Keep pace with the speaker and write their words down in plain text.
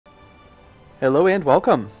Hello and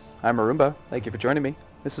welcome. I'm Arumba. Thank you for joining me.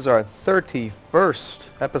 This is our 31st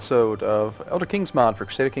episode of Elder Kings mod for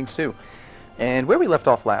Crusader Kings 2. And where we left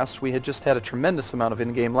off last, we had just had a tremendous amount of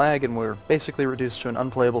in-game lag and we're basically reduced to an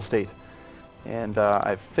unplayable state. And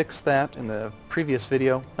I fixed that in the previous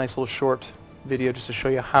video. Nice little short video just to show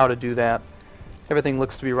you how to do that. Everything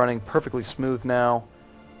looks to be running perfectly smooth now.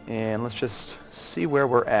 And let's just see where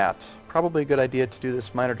we're at. Probably a good idea to do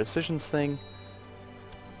this minor decisions thing.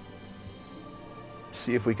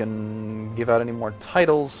 See if we can give out any more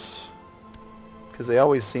titles, because they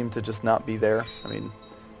always seem to just not be there. I mean,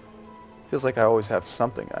 feels like I always have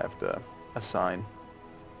something I have to assign.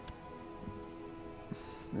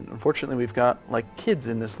 And unfortunately, we've got like kids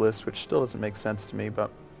in this list, which still doesn't make sense to me, but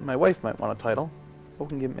my wife might want a title. What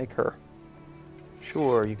can we make her?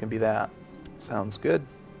 Sure, you can be that. Sounds good.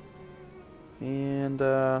 And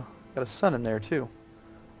got a son in there too.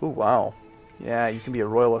 Ooh, wow. Yeah, you can be a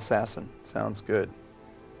royal assassin. Sounds good.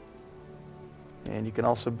 And you can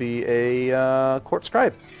also be a court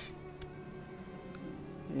scribe.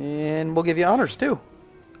 And we'll give you honors too.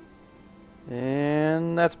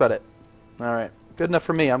 And that's about it. Alright, good enough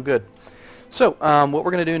for me, I'm good. So, what we're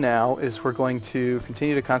going to do now is we're going to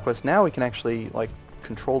continue to conquest. Now we can actually, like,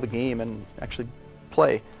 control the game and actually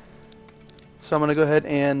play. So I'm going to go ahead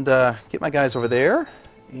and get my guys over there.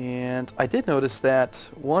 And I did notice that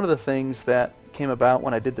one of the things that came about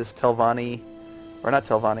when I did this Telvanni, or not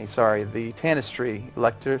Telvanni, sorry, the Tanistry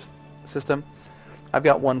elector system, I've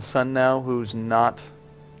got one son now who's not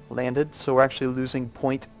landed, so we're actually losing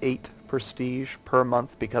 0.8 prestige per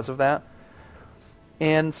month because of that.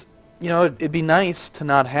 And, you know, it'd be nice to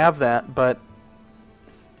not have that, but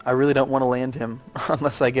I really don't want to land him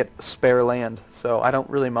unless I get spare land, so I don't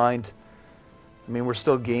really mind. I mean, we're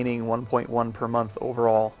still gaining 1.1 per month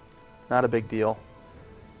overall. Not a big deal.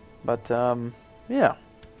 But, yeah.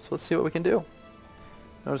 So let's see what we can do.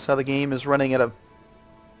 Notice how the game is running at a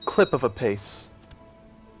clip of a pace.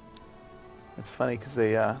 It's funny because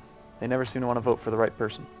they never seem to want to vote for the right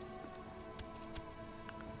person.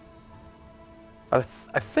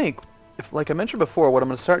 I think, like I mentioned before, what I'm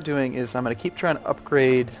going to start doing is I'm going to keep trying to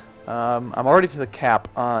upgrade. I'm already to the cap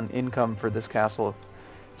on income for this castle.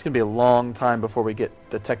 It's going to be a long time before we get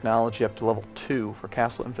the technology up to level 2 for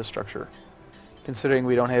castle infrastructure, considering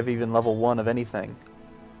we don't have even level 1 of anything.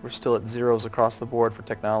 We're still at zeros across the board for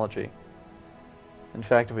technology. In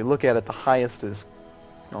fact, if we look at it, the highest is,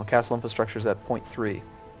 you know, castle infrastructure is at 0.3.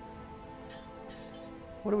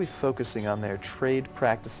 What are we focusing on there? Trade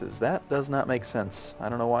practices. That does not make sense. I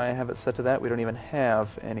don't know why I have it set to that. We don't even have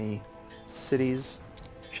any cities.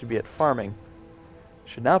 Should be at farming.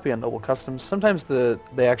 Should not be on noble customs. Sometimes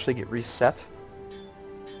they actually get reset.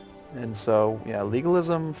 And so, yeah,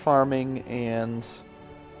 legalism, farming, and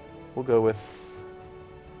we'll go with...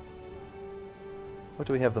 what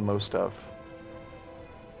do we have the most of?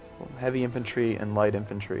 Well, heavy infantry and light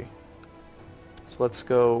infantry. So let's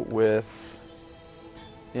go with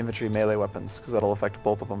infantry melee weapons, because that'll affect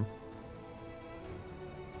both of them.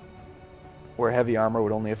 Where heavy armor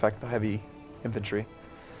would only affect the heavy infantry.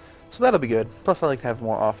 So that'll be good. Plus I like to have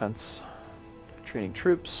more offense. Training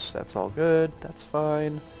troops, that's all good. That's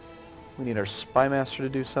fine. We need our spy master to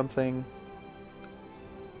do something.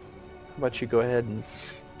 How about you go ahead and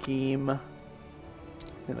scheme?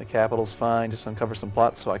 And the capital's fine. Just uncover some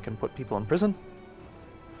plots so I can put people in prison.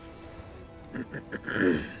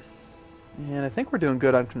 And I think we're doing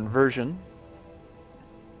good on conversion.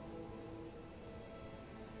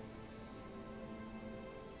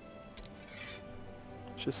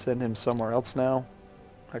 Just send him somewhere else now.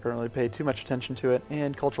 I can't really pay too much attention to it,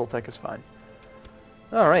 and cultural tech is fine.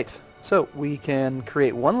 Alright, so we can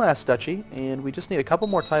create one last duchy, and we just need a couple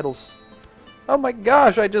more titles. Oh my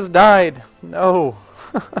gosh, I just died! No!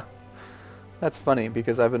 That's funny,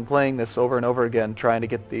 because I've been playing this over and over again, trying to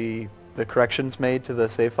get the corrections made to the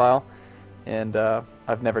save file, and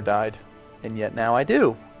I've never died. And yet now I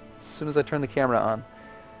do, as soon as I turn the camera on.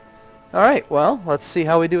 Alright, well, let's see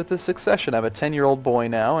how we do with this succession. I have a 10-year-old boy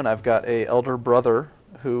now, and I've got a elder brother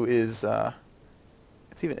who is,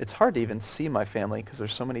 it's hard to even see my family because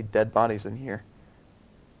there's so many dead bodies in here.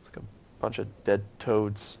 It's like a bunch of dead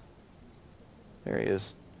toads. There he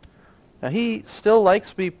is. Now he still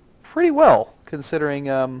likes me pretty well, considering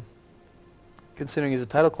he's a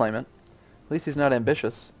title claimant. At least he's not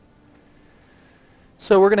ambitious.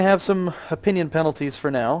 So we're going to have some opinion penalties for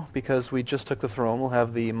now, because we just took the throne. We'll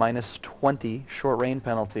have the -20 short reign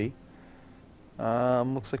penalty.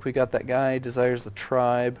 Looks like we got that guy, desires the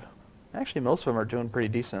tribe. Actually, most of them are doing pretty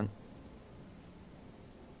decent.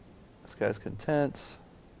 This guy's content.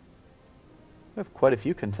 We have quite a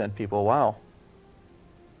few content people, wow.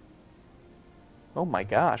 Oh my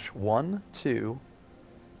gosh. 1, 2,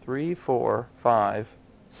 3, 4, 5,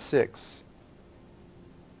 6.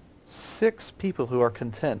 6 people who are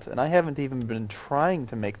content, and I haven't even been trying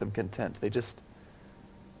to make them content. They just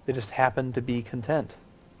happen to be content.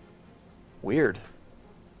 Weird.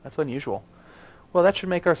 That's unusual. Well, that should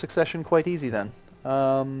make our succession quite easy then.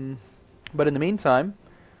 But in the meantime,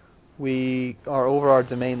 we are over our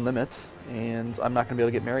domain limit, and I'm not going to be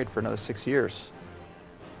able to get married for another 6 years.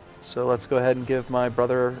 So let's go ahead and give my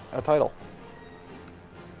brother a title.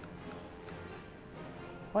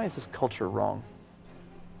 Why is this culture wrong?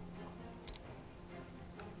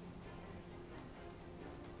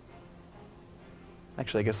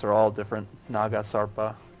 Actually, I guess they're all different. Naga,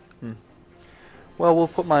 Sarpa. Well, we'll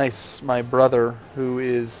put my brother, who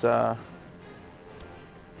is... go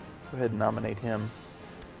ahead and nominate him.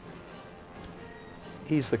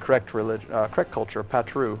 He's the correct correct culture,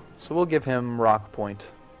 Patru. So we'll give him Rock Point,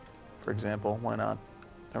 for example. Why not?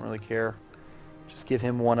 Don't really care. Just give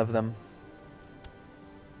him one of them.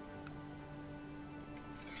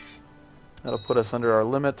 That'll put us under our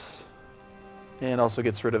limit, and also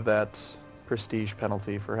gets rid of that prestige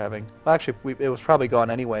penalty for having... Well, actually, it was probably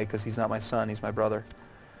gone anyway, because he's not my son, he's my brother.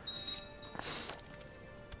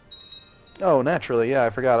 Oh, naturally, yeah, I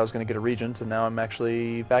forgot I was going to get a regent, and now I'm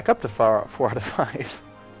actually back up to 4 out of 5.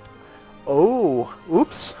 Oh,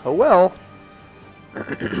 oops, oh well.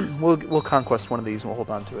 We'll conquest one of these, and we'll hold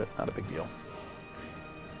on to it, not a big deal.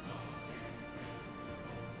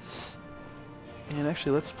 And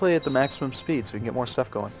actually, let's play at the maximum speed so we can get more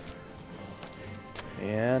stuff going.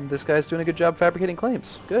 And this guy's doing a good job fabricating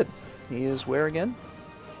claims. Good. He is where again?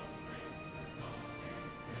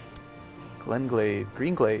 Glenglade.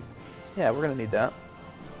 Greenglade. Yeah, we're going to need that.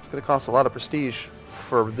 It's going to cost a lot of prestige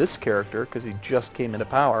for this character because he just came into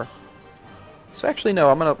power. So actually, no,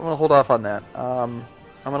 I'm gonna hold off on that. I'm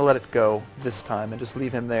going to let it go this time and just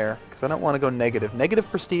leave him there because I don't want to go negative. Negative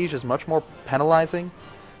prestige is much more penalizing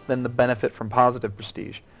than the benefit from positive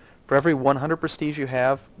prestige. For every 100 prestige you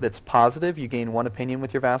have that's positive, you gain 1 opinion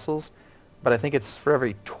with your vassals. But I think it's for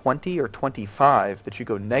every 20 or 25 that you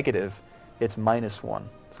go negative, it's -1.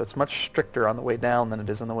 So it's much stricter on the way down than it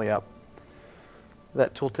is on the way up.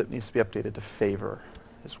 That tooltip needs to be updated to favor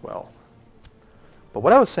as well. But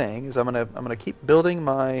what I was saying is I'm gonna keep building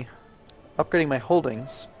upgrading my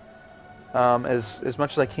holdings as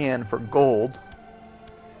much as I can for gold.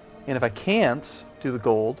 And if I can't do the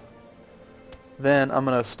gold, then I'm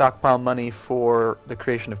going to stockpile money for the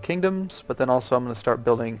creation of kingdoms, but then also I'm going to start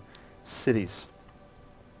building cities.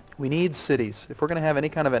 We need cities. If we're going to have any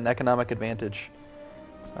kind of an economic advantage,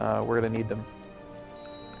 we're going to need them.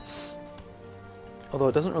 Although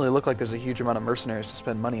it doesn't really look like there's a huge amount of mercenaries to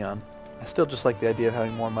spend money on. I still just like the idea of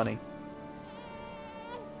having more money.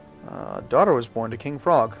 Daughter was born to King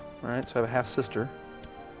Frog. Alright, so I have a half-sister.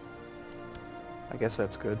 I guess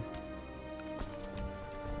that's good.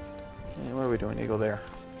 And what are we doing? You go there.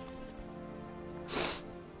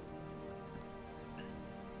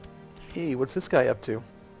 Hey, what's this guy up to?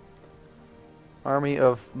 Army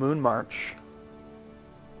of Moon March.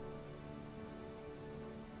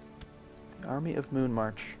 The Army of Moon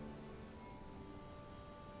March.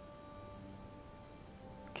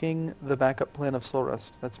 King, the backup plan of Soul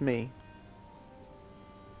Rest. That's me.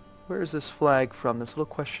 Where is this flag from? This little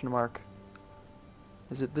question mark.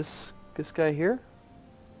 Is it this guy here?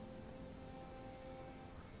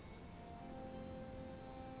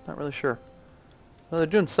 Not really sure. Well, they're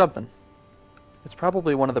doing something. It's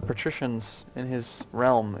probably one of the patricians in his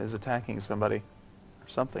realm is attacking somebody. Or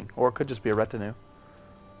something. Or it could just be a retinue.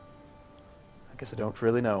 I guess I don't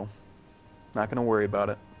really know. Not going to worry about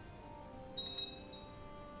it.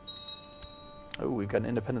 Oh, we've got an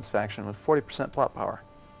independence faction with 40% plot power.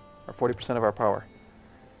 Or 40% of our power.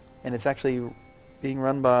 And it's actually being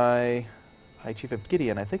run by High Chief of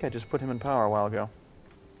Gideon. I think I just put him in power a while ago.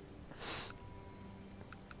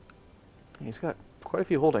 He's got quite a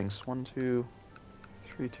few holdings. 1, 2,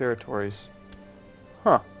 3 territories.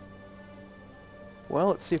 Huh. Well,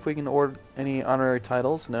 let's see if we can order any honorary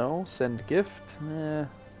titles. No. Send gift. You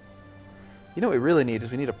know what we really need is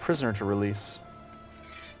we need a prisoner to release.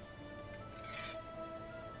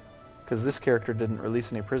 Because this character didn't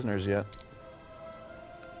release any prisoners yet.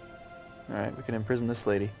 Alright, we can imprison this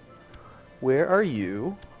lady. Where are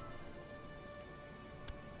you?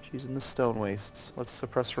 She's in the Stone Wastes. Let's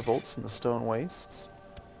suppress revolts in the Stone Wastes.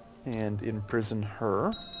 And imprison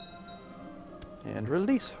her. And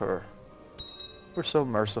release her. We're so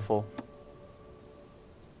merciful.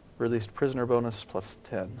 Released prisoner bonus plus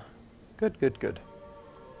 10. Good, good, good.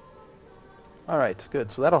 Alright,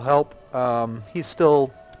 good. So that'll help. He's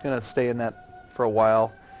still going to stay in that for a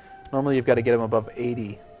while. Normally you've got to get them above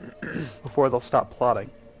 80 before they'll stop plotting.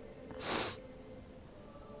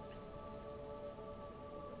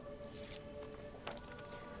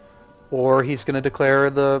 Or he's going to declare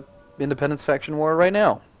the Independence Faction War right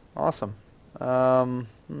now. Awesome. Alright,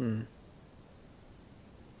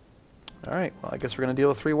 well I guess we're going to deal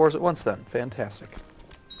with 3 wars at once then. Fantastic.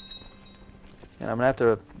 And I'm going to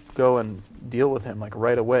have to go and deal with him like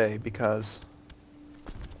right away because...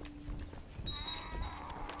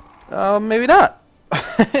 maybe not.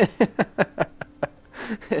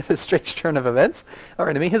 It's a strange turn of events. Our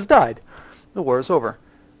enemy has died. The war is over.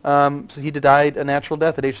 So he died a natural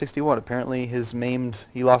death at age 61. Apparently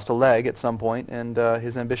he lost a leg at some point, and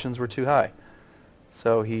his ambitions were too high.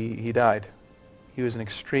 So he died. He was an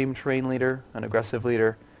extreme terrain leader, an aggressive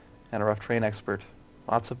leader, and a rough terrain expert.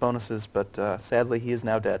 Lots of bonuses, but sadly he is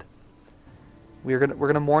now dead. We're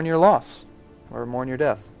gonna mourn your loss, or mourn your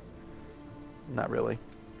death. Not really.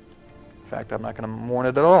 In fact, I'm not gonna mourn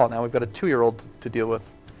it at all. Now we've got a 2-year-old to deal with,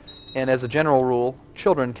 and as a general rule,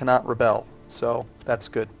 children cannot rebel. So that's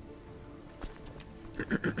good.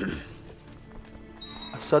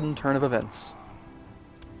 A sudden turn of events.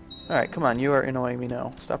 Alright, come on, you are annoying me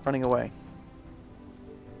now. Stop running away.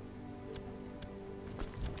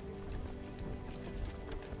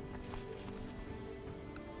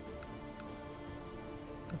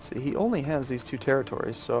 Let's see, he only has these 2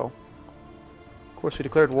 territories, so... Of course we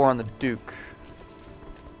declared war on the Duke.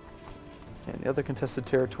 And the other contested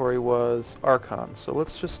territory was Archon, so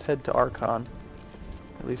let's just head to Archon,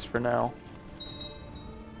 at least for now.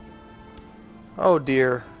 Oh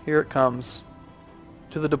dear, here it comes.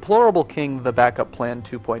 To the deplorable king, the backup plan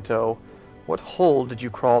 2.0. What hole did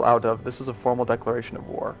you crawl out of? This is a formal declaration of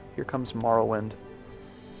war. Here comes Morrowind.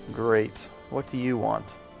 Great. What do you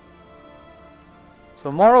want?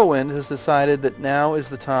 So Morrowind has decided that now is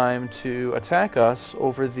the time to attack us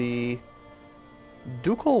over the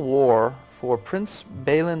ducal war for Prince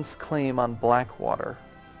Balin's claim on Blackwater.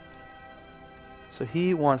 So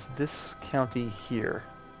he wants this county here.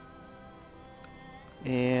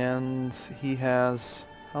 And he has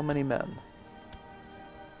how many men?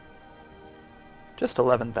 Just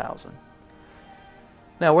 11,000.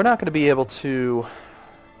 Now we're not going to be able to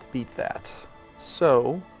beat that.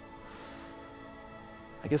 So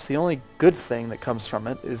I guess the only good thing that comes from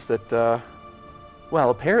it is that, well,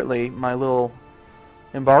 apparently my little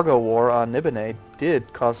embargo war on Nibene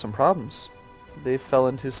did cause some problems. They fell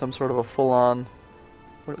into some sort of a full-on...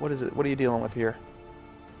 What is it? What are you dealing with here?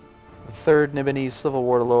 The Third Nibenese Civil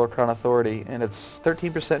War to lower Crown authority, and it's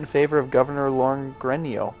 13% in favor of Governor Lorne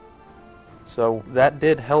Grenio. So that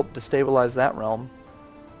did help destabilize that realm.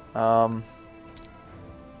 I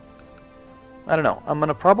don't know. I'm going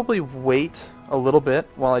to probably wait a little bit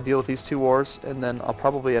while I deal with these 2 wars, and then I'll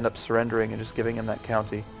probably end up surrendering and just giving him that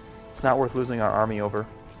county. It's not worth losing our army over.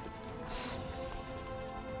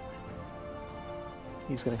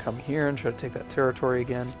 He's going to come here and try to take that territory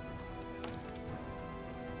again.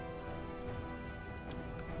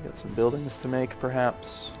 Got some buildings to make,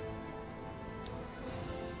 perhaps.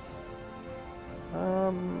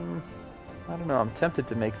 I don't know. I'm tempted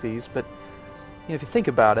to make these, but you know, if you think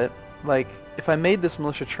about it, like if I made this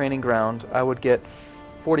militia training ground, I would get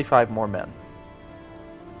 45 more men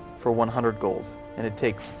for 100 gold, and it'd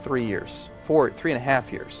take 3 years,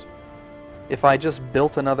 3.5 years. If I just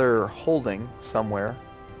built another holding somewhere,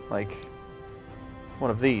 like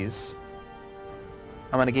one of these,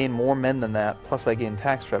 I'm going to gain more men than that, plus I gain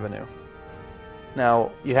tax revenue.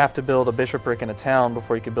 Now, you have to build a bishopric in a town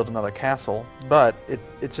before you can build another castle, but it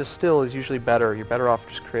just still is usually better. You're better off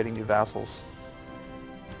just creating new vassals,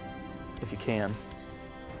 if you can.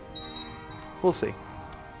 We'll see.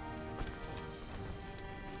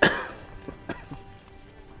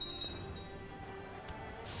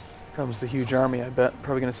 Comes the huge army, I bet.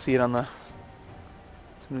 Probably going to see it on the...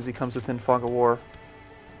 as soon as he comes within fog of war.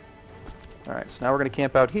 Alright, so now we're going to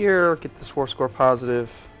camp out here, get this war score positive.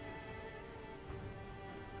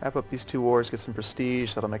 Wrap up these 2 wars, get some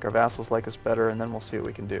prestige, that'll make our vassals like us better, and then we'll see what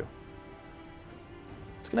we can do.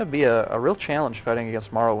 It's going to be a real challenge fighting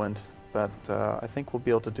against Morrowind, but I think we'll be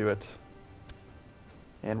able to do it.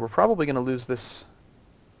 And we're probably going to lose this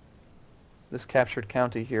captured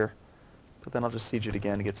county here, but then I'll just siege it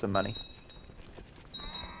again to get some money.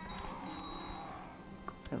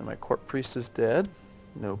 And then my court priest is dead.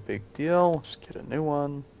 No big deal, just get a new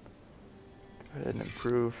one. Go ahead and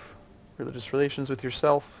improve religious relations with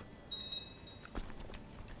yourself.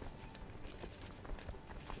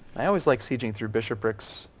 I always like sieging through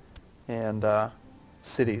bishoprics and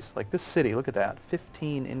cities. Like this city, look at that,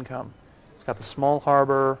 15 income. It's got the small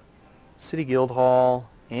harbor, city guild hall,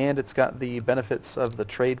 And it's got the benefits of the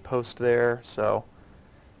trade post there, so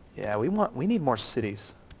yeah, we need more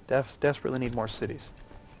cities. Desperately need more cities.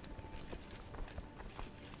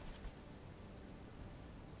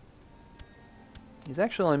 He's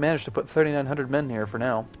actually only managed to put 3,900 men here for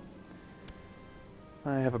now.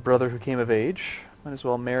 I have a brother who came of age. Might as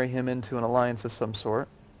well marry him into an alliance of some sort.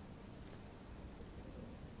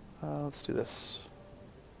 Let's do this.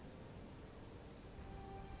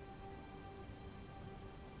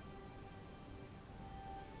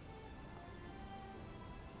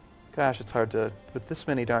 Gosh, it's hard to, with this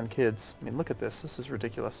many darn kids. I mean, look at this. This is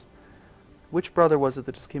ridiculous. Which brother was it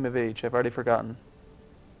that just came of age? I've already forgotten.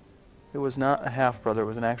 It was not a half-brother. It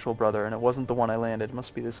was an actual brother, and it wasn't the one I landed. It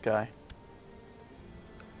must be this guy.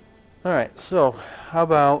 Alright, so how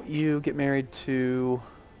about you get married to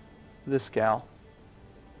this gal?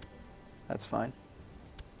 That's fine.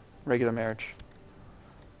 Regular marriage.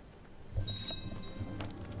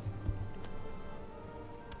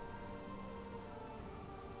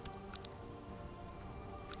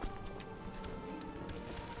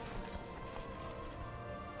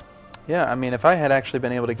 Yeah, I mean, if I had actually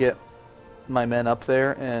been able to get my men up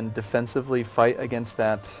there and defensively fight against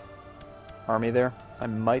that army there, I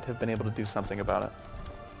might have been able to do something about it.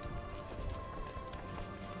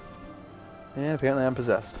 And apparently I'm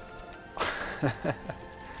possessed.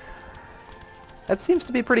 That seems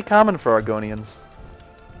to be pretty common for Argonians.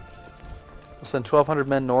 We'll send 1,200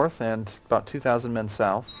 men north and about 2,000 men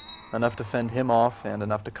south. Enough to fend him off and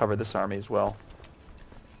enough to cover this army as well.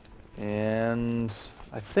 And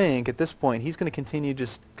I think at this point he's going to continue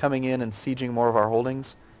just coming in and sieging more of our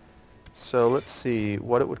holdings. So let's see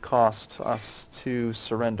what it would cost us to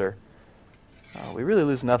surrender. We really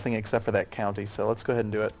lose nothing except for that county, so let's go ahead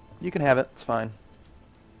and do it. You can have it, it's fine.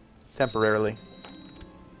 Temporarily.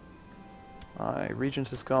 My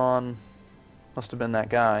regent is gone. Must have been that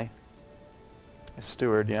guy. My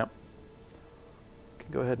steward, yep.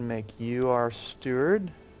 Can go ahead and make you our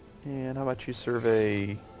steward. And how about you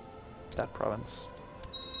survey that province?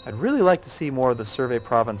 I'd really like to see more of the survey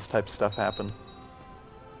province type stuff happen.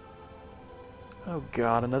 Oh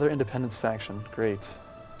god, another independence faction. Great.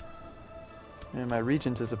 And my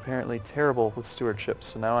regent is apparently terrible with stewardship,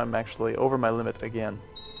 so now I'm actually over my limit again.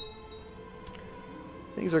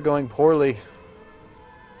 Things are going poorly.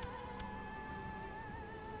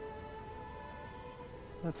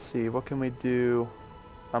 Let's see, what can we do?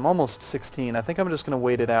 I'm almost 16. I think I'm just going to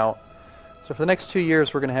wait it out. So for the next 2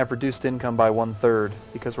 years, we're going to have reduced income by 1/3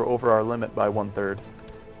 because we're over our limit by 1/3.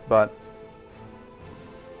 But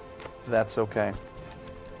that's okay.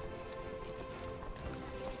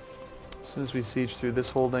 As soon as we siege through this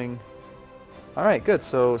holding... Alright, good.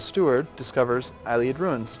 So Steward discovers Iliad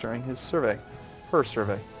ruins during his survey. Her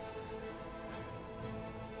survey.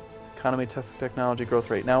 Economy, technology, growth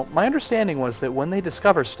rate. Now, my understanding was that when they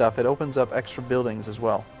discover stuff, it opens up extra buildings as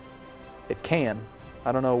well. It can.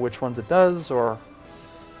 I don't know which ones it does, or,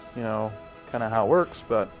 you know, kind of how it works,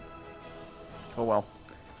 but oh well.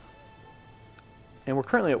 And we're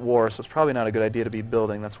currently at war, so it's probably not a good idea to be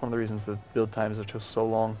building. That's one of the reasons the build times are just so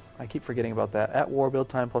long. I keep forgetting about that. At war, build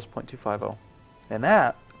time plus 0.250. And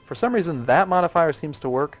that, for some reason, that modifier seems to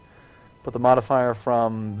work, but the modifier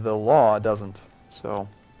from the law doesn't. So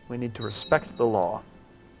we need to respect the law.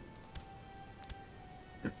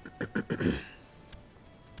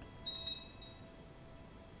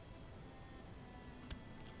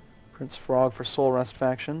 Prince Frog for Soul Rest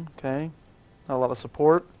faction. Okay. Not a lot of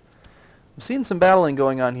support. I'm seeing some battling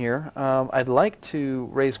going on here. I'd like to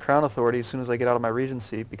raise crown authority as soon as I get out of my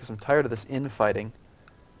regency because I'm tired of this infighting.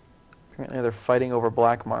 Apparently they're fighting over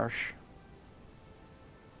Black Marsh.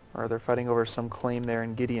 Or they're fighting over some claim there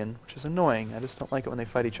in Gideon, which is annoying. I just don't like it when they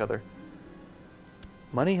fight each other.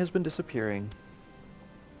 Money has been disappearing.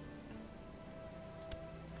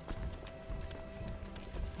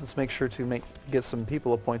 Let's make sure to get some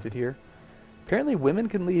people appointed here. Apparently women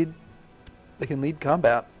can lead... They can lead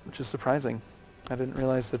combat, which is surprising. I didn't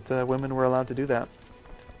realize that women were allowed to do that.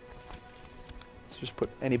 Let's just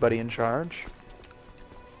put anybody in charge.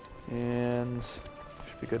 And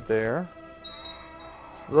should be good there.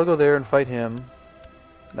 So they'll go there and fight him.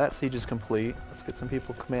 That siege is complete. Let's get some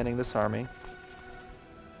people commanding this army.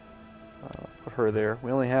 Put her there.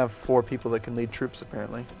 We only have 4 people that can lead troops,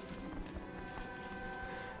 apparently.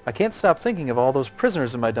 I can't stop thinking of all those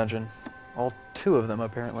prisoners in my dungeon. All 2 of them,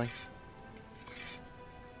 apparently.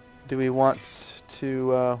 Do we want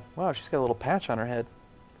to... wow, she's got a little patch on her head.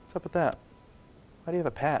 What's up with that? Why do you have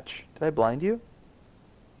a patch? Did I blind you?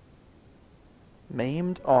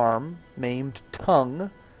 Maimed arm, maimed tongue,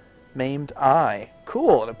 maimed eye.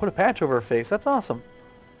 Cool, and I put a patch over her face. That's awesome.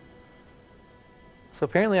 So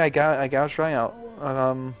apparently I gouged Rye out.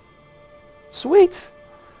 Sweet!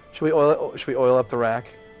 Should we oil up the rack?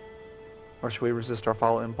 Or should we resist our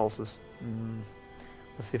follow impulses?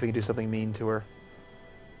 Let's see if we can do something mean to her.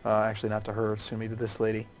 Actually not to her, it's gonna be to this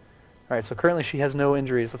lady. Alright, so currently she has no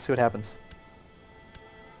injuries. Let's see what happens.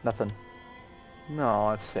 Nothing. No,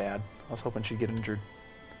 that's sad. I was hoping she'd get injured.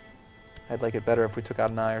 I'd like it better if we took out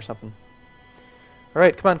an eye or something.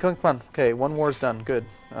 Alright, come on. Okay, one war's done. Good.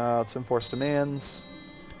 Let's enforce demands.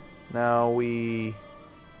 Now we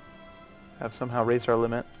have somehow raised our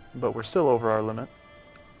limit, but we're still over our limit.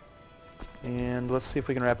 And let's see if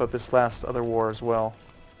we can wrap up this last other war as well.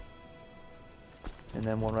 And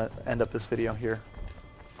then we'll end up this video here.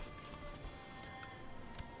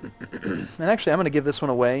 And actually, I'm going to give this one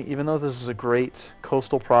away. Even though this is a great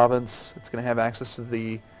coastal province, it's going to have access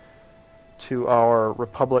to our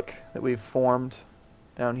republic that we've formed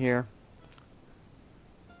down here.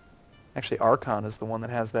 Actually, Archon is the one that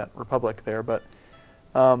has that republic there, but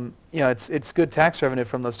you know, it's good tax revenue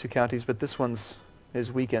from those two counties, but this one's is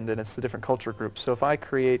weakened and it's a different culture group. So if I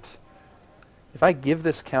give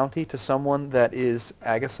this county to someone that is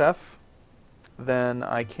Agasef, then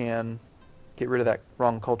I can get rid of that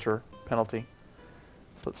wrong culture penalty.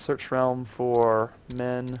 So let's search realm for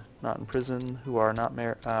men not in prison who are not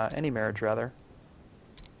any marriage rather.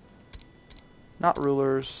 Not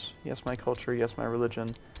rulers, yes my culture, yes my religion.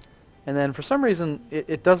 And then for some reason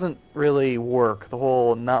it doesn't really work. The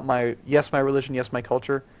whole yes my religion, yes my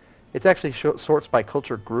culture. It actually sorts by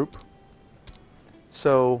culture group.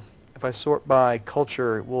 So if I sort by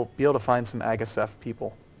culture, we'll be able to find some Agasef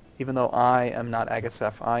people. Even though I am not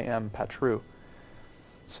Agasef, I am Patru.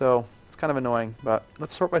 So it's kind of annoying, but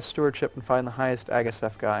let's sort by stewardship and find the highest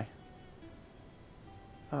Agasef guy.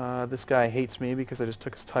 This guy hates me because I just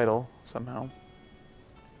took his title somehow.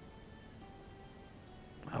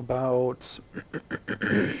 How about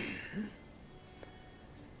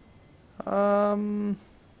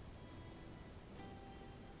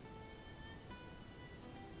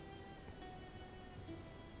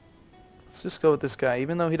let's just go with this guy,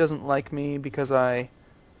 even though he doesn't like me because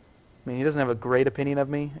he doesn't have a great opinion of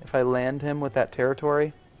me. If I land him with that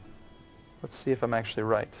territory, let's see if I'm actually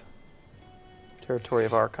right. Territory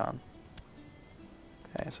of Archon.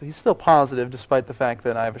 Okay, so he's still positive despite the fact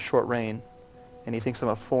that I have a short reign, and he thinks I'm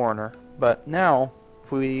a foreigner. But now,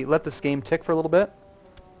 if we let this game tick for a little bit,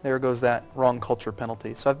 there goes that wrong culture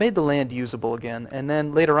penalty. So I've made the land usable again, and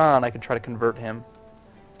then later on I can try to convert him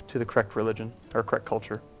to the correct religion, or correct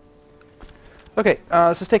culture. Okay,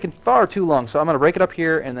 this has taken far too long, so I'm going to break it up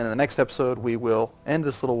here, and then in the next episode we will end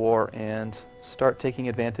this little war and start taking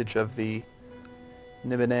advantage of the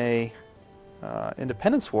Nibene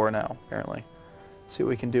independence war now, apparently. See what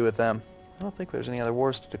we can do with them. I don't think there's any other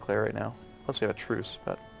wars to declare right now. Plus we have a truce,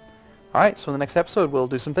 but... Alright, so in the next episode we'll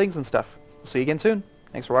do some things and stuff. We'll see you again soon.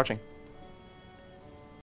 Thanks for watching.